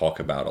that we talk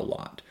about a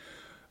lot.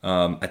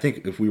 I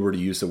think if we were to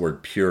use the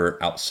word pure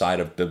outside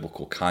of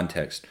biblical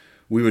context,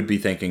 we would be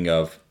thinking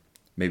of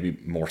maybe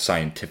more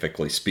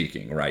scientifically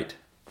speaking, right?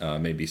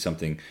 Maybe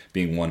something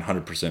being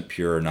 100%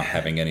 pure, not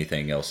having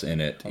anything else in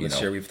it. Well, this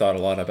year we've thought a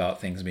lot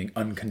about things being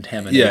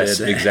uncontaminated. Yes,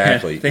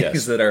 exactly.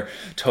 Things that are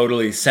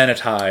totally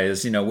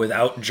sanitized,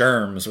 without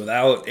germs,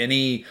 without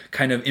any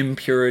kind of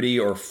impurity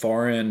or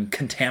foreign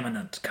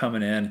contaminant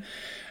coming in.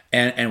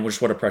 And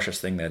just what a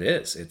precious thing that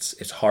is.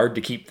 It's hard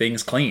to keep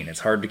things clean. It's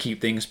hard to keep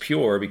things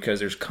pure because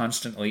there's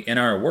constantly, in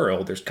our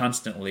world, there's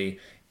constantly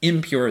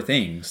impure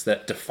things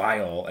that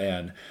defile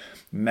and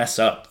mess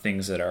up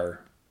things that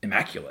are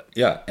immaculate.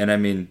 Yeah, and I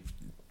mean,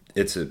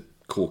 it's a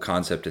cool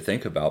concept to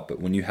think about, but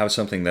when you have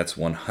something that's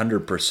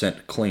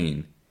 100%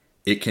 clean,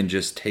 it can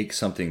just take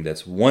something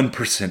that's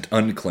 1%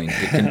 unclean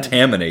to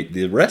contaminate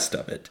the rest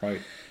of it.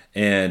 Right.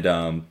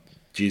 And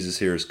Jesus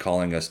here is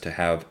calling us to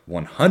have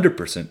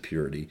 100%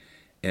 purity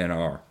in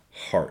our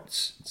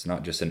hearts. It's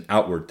not just an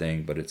outward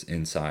thing, but it's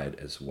inside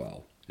as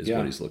well, is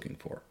what he's looking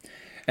for.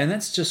 And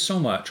that's just so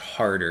much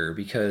harder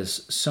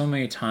because so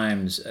many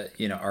times,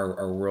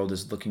 our world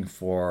is looking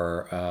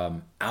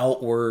for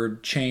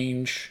outward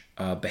change,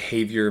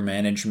 behavior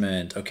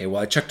management. Okay,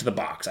 well, I checked the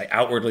box. I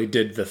outwardly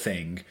did the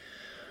thing.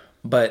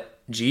 But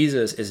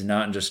Jesus is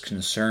not just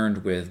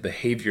concerned with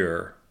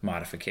behavior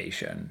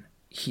modification.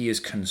 He is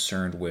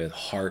concerned with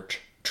heart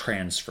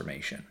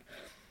transformation.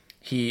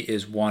 He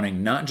is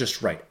wanting not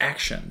just right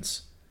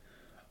actions,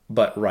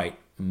 but right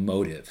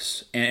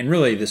motives. And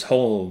really, this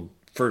whole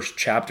first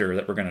chapter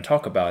that we're going to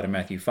talk about in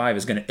Matthew 5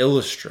 is going to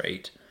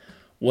illustrate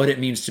what it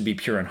means to be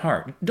pure in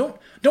heart. Don't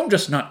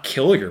just not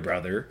kill your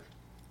brother.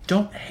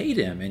 Don't hate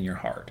him in your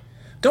heart.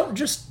 Don't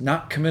just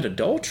not commit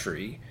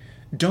adultery.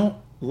 Don't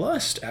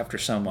lust after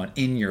someone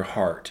in your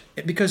heart.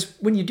 Because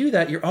when you do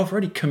that, you're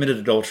already committed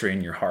adultery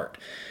in your heart.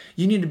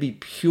 You need to be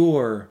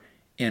pure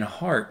in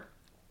heart.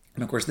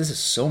 And of course, this is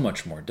so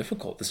much more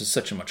difficult. This is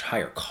such a much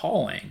higher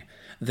calling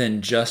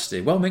than just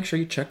make sure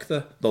you check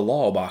the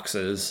law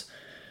boxes.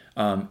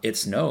 I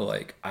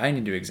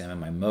need to examine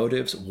my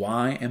motives.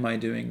 Why am I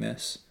doing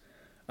this?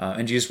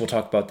 And Jesus will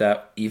talk about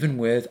that even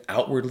with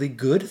outwardly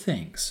good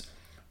things.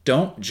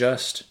 Don't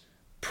just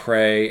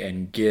pray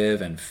and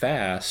give and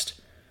fast,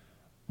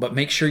 but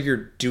make sure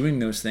you're doing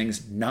those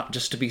things not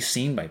just to be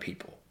seen by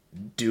people.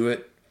 Do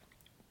it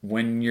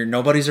when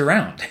nobody's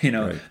around.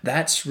 Right.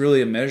 That's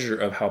really a measure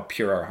of how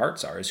pure our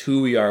hearts are, is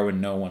who we are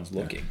when no one's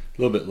looking. Yeah. A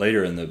little bit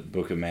later in the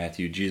book of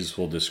Matthew, Jesus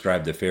will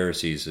describe the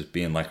Pharisees as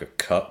being like a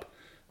cup.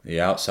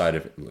 The outside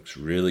of it looks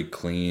really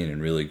clean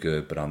and really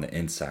good, but on the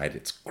inside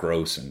it's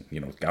gross and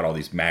it's got all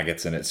these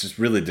maggots in it. It's just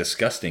really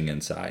disgusting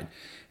inside.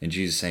 And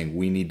Jesus is saying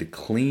we need to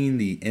clean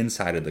the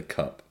inside of the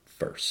cup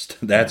first.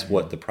 That's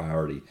what the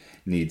priority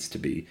needs to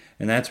be.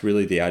 And that's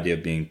really the idea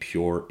of being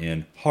pure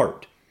in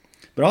heart.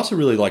 But also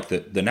really like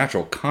the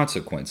natural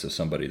consequence of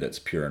somebody that's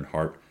pure in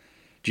heart.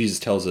 Jesus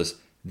tells us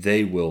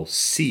they will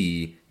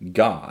see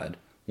God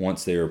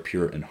once they are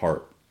pure in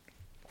heart.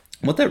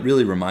 And what that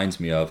really reminds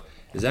me of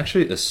is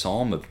actually a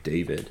Psalm of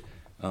David.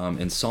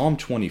 In Psalm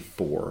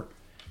 24,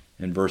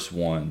 in verse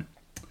 1,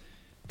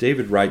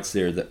 David writes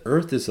there, "The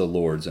earth is the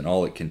Lord's and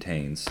all it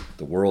contains,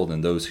 the world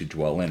and those who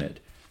dwell in it.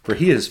 For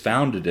he has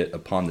founded it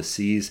upon the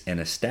seas and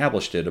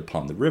established it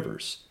upon the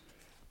rivers.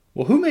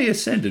 Well, who may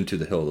ascend into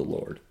the hill of the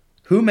Lord?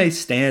 Who may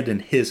stand in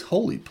his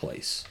holy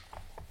place?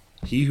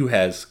 He who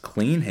has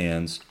clean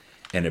hands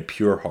and a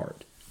pure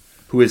heart,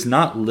 who has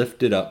not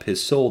lifted up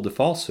his soul to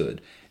falsehood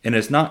and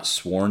has not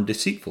sworn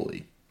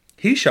deceitfully.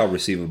 he shall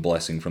receive a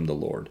blessing from the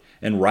Lord,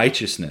 and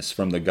righteousness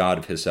from the God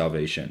of his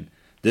salvation.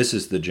 This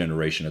is the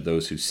generation of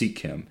those who seek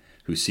him,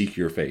 who seek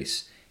your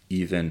face,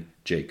 even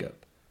Jacob.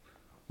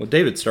 Well,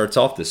 David starts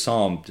off this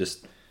psalm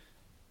just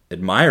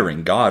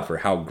admiring God for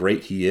how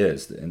great he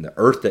is, and the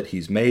earth that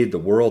he's made, the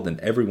world and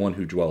everyone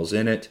who dwells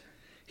in it.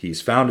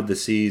 He's founded the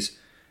seas.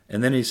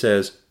 And then he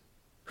says,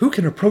 who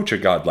can approach a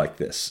God like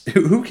this?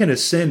 Who can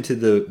ascend to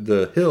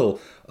the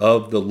hill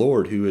of the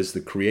Lord, who is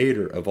the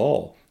creator of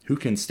all? Who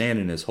can stand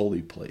in his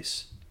holy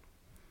place?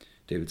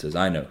 David says,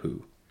 I know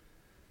who.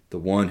 The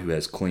one who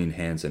has clean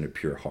hands and a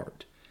pure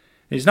heart.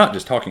 And he's not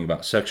just talking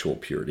about sexual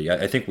purity.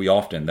 I think we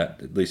often,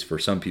 that at least for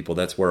some people,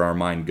 that's where our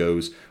mind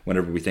goes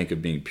whenever we think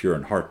of being pure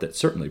in heart. That's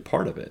certainly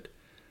part of it.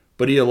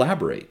 But he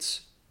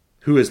elaborates.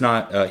 Who is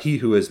not he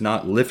who has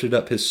not lifted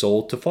up his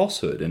soul to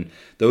falsehood, and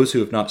those who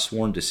have not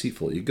sworn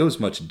deceitfully. It goes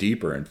much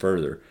deeper and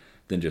further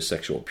than just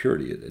sexual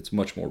purity. It's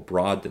much more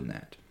broad than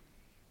that.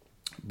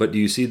 But do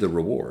you see the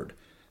reward?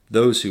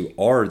 Those who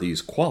are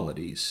these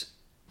qualities,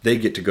 they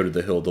get to go to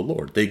the hill of the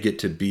Lord. They get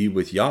to be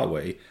with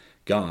Yahweh,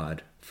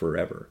 God,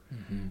 forever.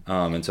 Mm-hmm.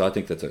 And so I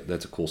think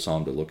that's a cool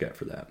psalm to look at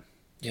for that.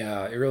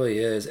 Yeah, it really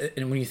is.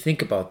 And when you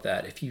think about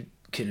that, if you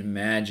can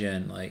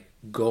imagine like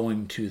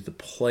going to the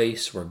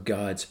place where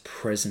God's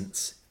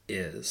presence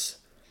is,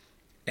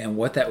 and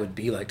what that would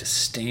be like to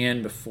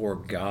stand before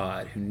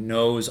God who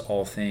knows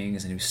all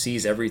things and who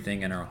sees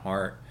everything in our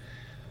heart.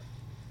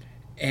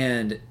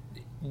 And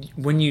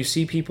when you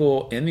see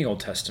people in the Old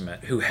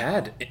Testament who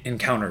had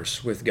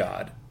encounters with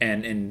God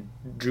and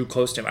drew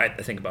close to him, I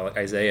think about like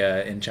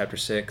Isaiah in chapter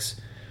 6,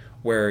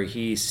 where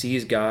he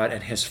sees God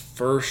and his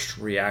first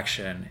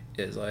reaction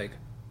is like,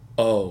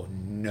 oh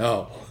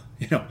no,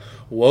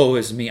 woe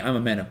is me. I'm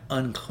a man of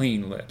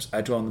unclean lips.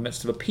 I dwell in the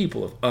midst of a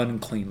people of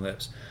unclean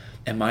lips,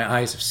 and my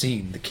eyes have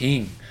seen the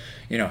King.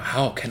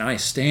 How can I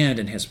stand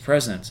in his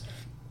presence?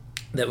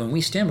 That when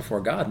we stand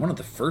before God, one of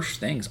the first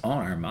things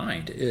on our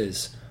mind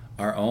is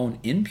our own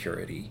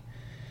impurity,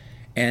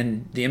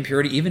 and the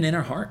impurity even in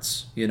our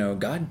hearts.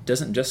 God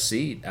doesn't just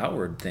see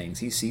outward things.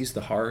 He sees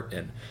the heart,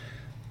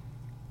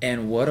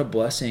 and what a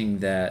blessing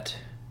that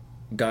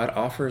God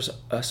offers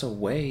us a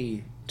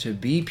way to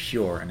be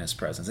pure in his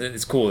presence.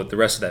 It's cool that the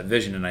rest of that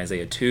vision in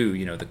Isaiah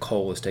 2, the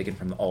coal is taken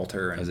from the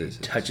altar and he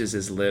touches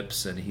his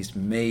lips and he's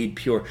made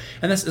pure.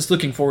 And that's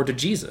looking forward to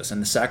Jesus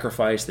and the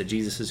sacrifice that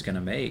Jesus is going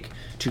to make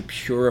to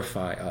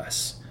purify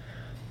us.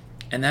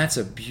 And that's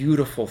a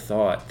beautiful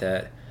thought,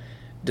 that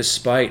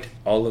despite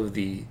all of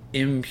the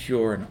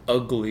impure and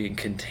ugly and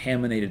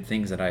contaminated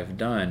things that I've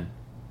done,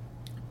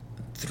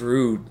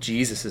 through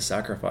Jesus'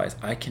 sacrifice,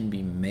 I can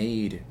be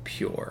made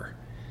pure.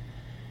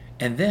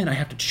 And then I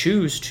have to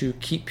choose to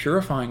keep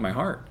purifying my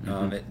heart.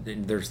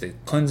 Mm-hmm. There's the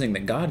cleansing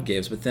that God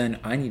gives, but then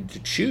I need to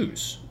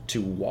choose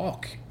to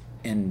walk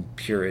in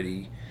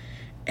purity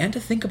and to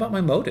think about my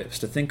motives,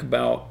 to think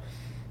about,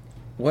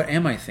 what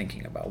am I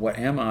thinking about? What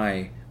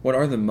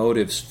are the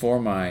motives for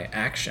my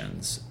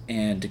actions?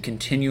 And to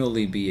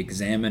continually be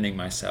examining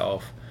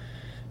myself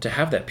to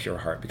have that pure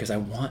heart, because I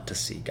want to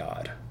see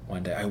God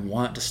one day. I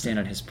want to stand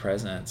in his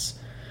presence.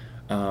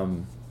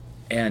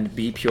 And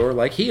be pure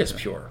like he is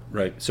pure.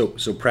 Right. So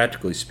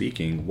practically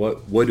speaking,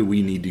 what do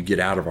we need to get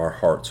out of our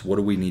hearts? What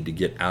do we need to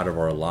get out of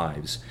our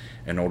lives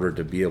in order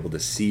to be able to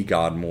see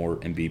God more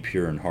and be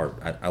pure in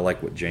heart? I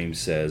like what James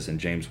says in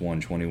James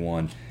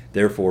 1:21.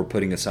 Therefore,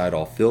 putting aside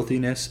all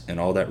filthiness and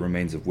all that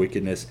remains of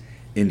wickedness,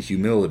 in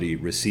humility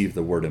receive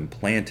the word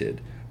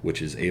implanted,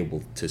 which is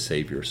able to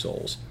save your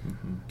souls.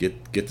 Mm-hmm.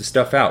 Get the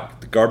stuff out,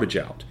 get the garbage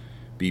out.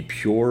 Be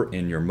pure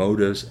in your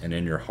motives and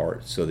in your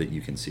heart so that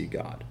you can see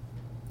God.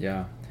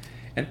 Yeah.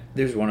 And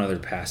there's one other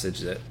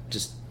passage that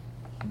just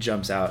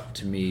jumps out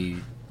to me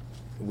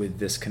with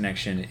this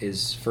connection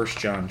is 1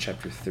 John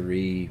chapter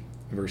 3,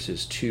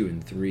 verses 2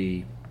 and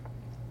 3,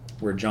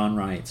 where John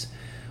writes,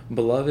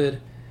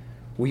 Beloved,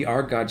 we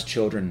are God's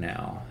children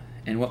now,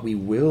 and what we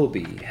will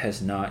be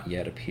has not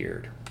yet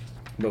appeared.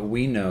 But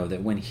we know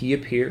that when he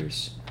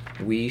appears,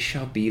 we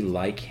shall be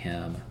like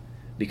him,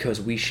 because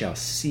we shall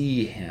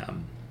see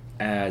him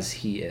as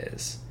he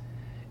is.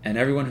 And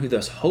everyone who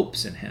thus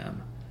hopes in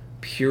him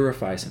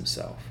purifies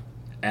himself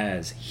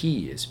as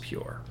he is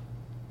pure.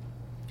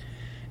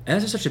 And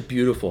that's such a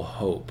beautiful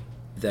hope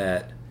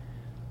that,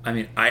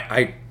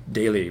 I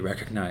daily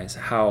recognize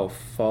how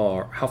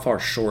far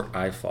short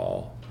I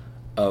fall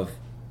of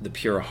the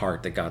pure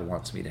heart that God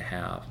wants me to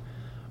have.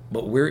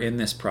 But we're in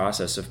this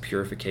process of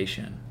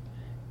purification.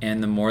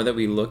 And the more that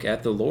we look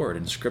at the Lord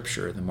in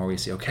Scripture, the more we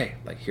see, okay,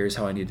 like here's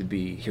how I need to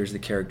be. Here's the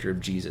character of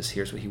Jesus.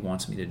 Here's what he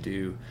wants me to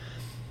do.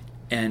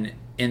 And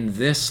in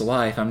this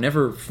life, I'm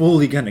never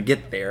fully going to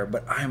get there,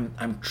 but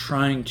I'm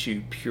trying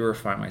to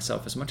purify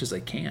myself as much as I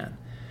can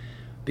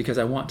because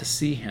I want to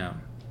see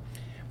him.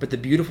 But the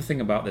beautiful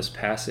thing about this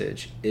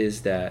passage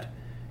is that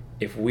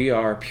if we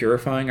are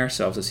purifying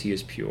ourselves as he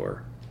is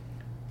pure,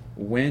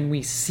 when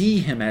we see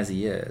him as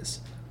he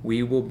is,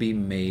 we will be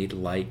made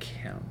like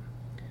him.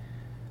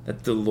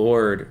 That the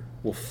Lord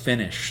will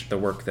finish the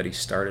work that he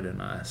started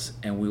in us,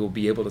 and we will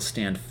be able to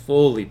stand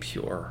fully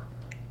pure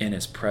in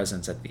his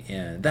presence at the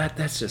end.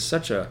 That's just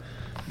such a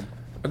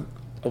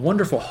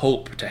wonderful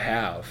hope to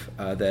have,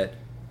 that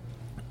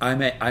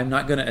I'm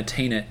not going to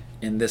attain it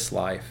in this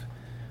life,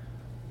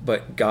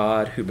 but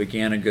God, who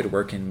began a good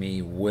work in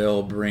me,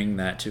 will bring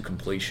that to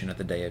completion at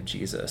the day of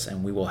Jesus,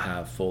 and we will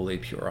have fully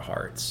pure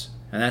hearts.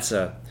 And it's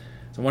a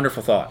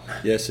wonderful thought.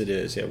 Yes, it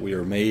is. Yeah, we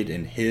are made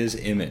in His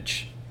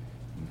image.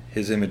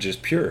 His image is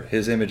pure.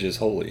 His image is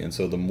holy. And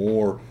so the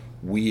more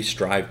we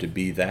strive to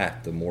be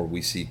that, the more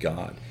we see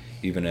God,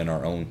 even in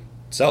our own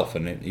self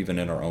and even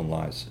in our own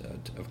lives,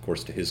 of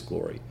course, to His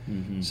glory.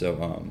 Mm-hmm.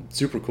 So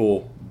super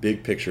cool,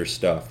 big picture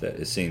stuff that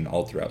is seen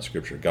all throughout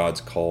Scripture.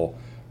 God's call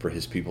for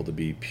His people to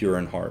be pure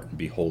in heart and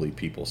be holy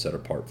people set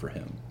apart for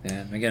Him.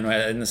 And again,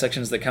 in the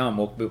sections that come,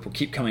 we'll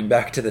keep coming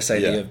back to this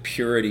idea of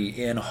purity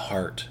in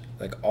heart,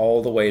 like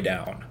all the way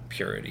down,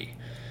 purity,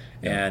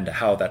 and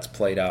how that's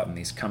played out in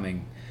these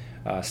coming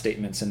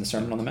statements in the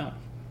Sermon on the Mount.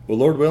 Well,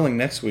 Lord willing,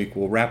 next week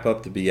we'll wrap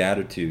up the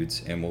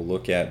Beatitudes and we'll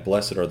look at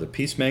blessed are the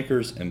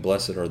peacemakers and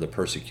blessed are the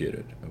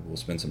persecuted. We'll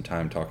spend some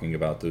time talking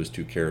about those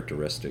two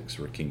characteristics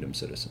for kingdom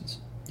citizens.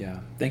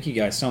 Yeah. Thank you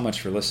guys so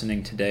much for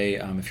listening today.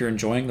 If you're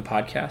enjoying the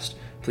podcast,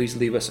 please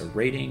leave us a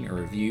rating, a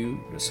review,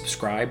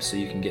 subscribe so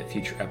you can get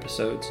future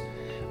episodes.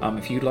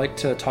 If you'd like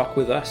to talk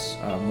with us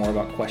more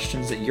about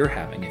questions that you're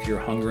having, if you're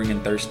hungering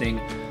and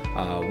thirsting,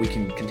 we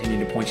can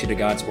continue to point you to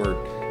God's Word,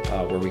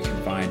 where we can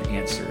find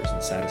answers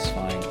and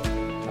satisfying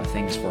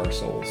things for our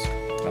souls.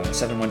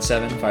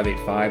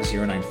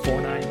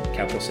 717-585-0949,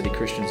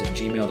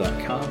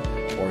 capitalcitychristians@gmail.com,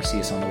 or see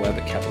us on the web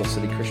at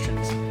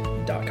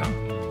capitalcitychristians.com.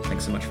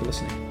 Thanks so much for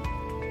listening.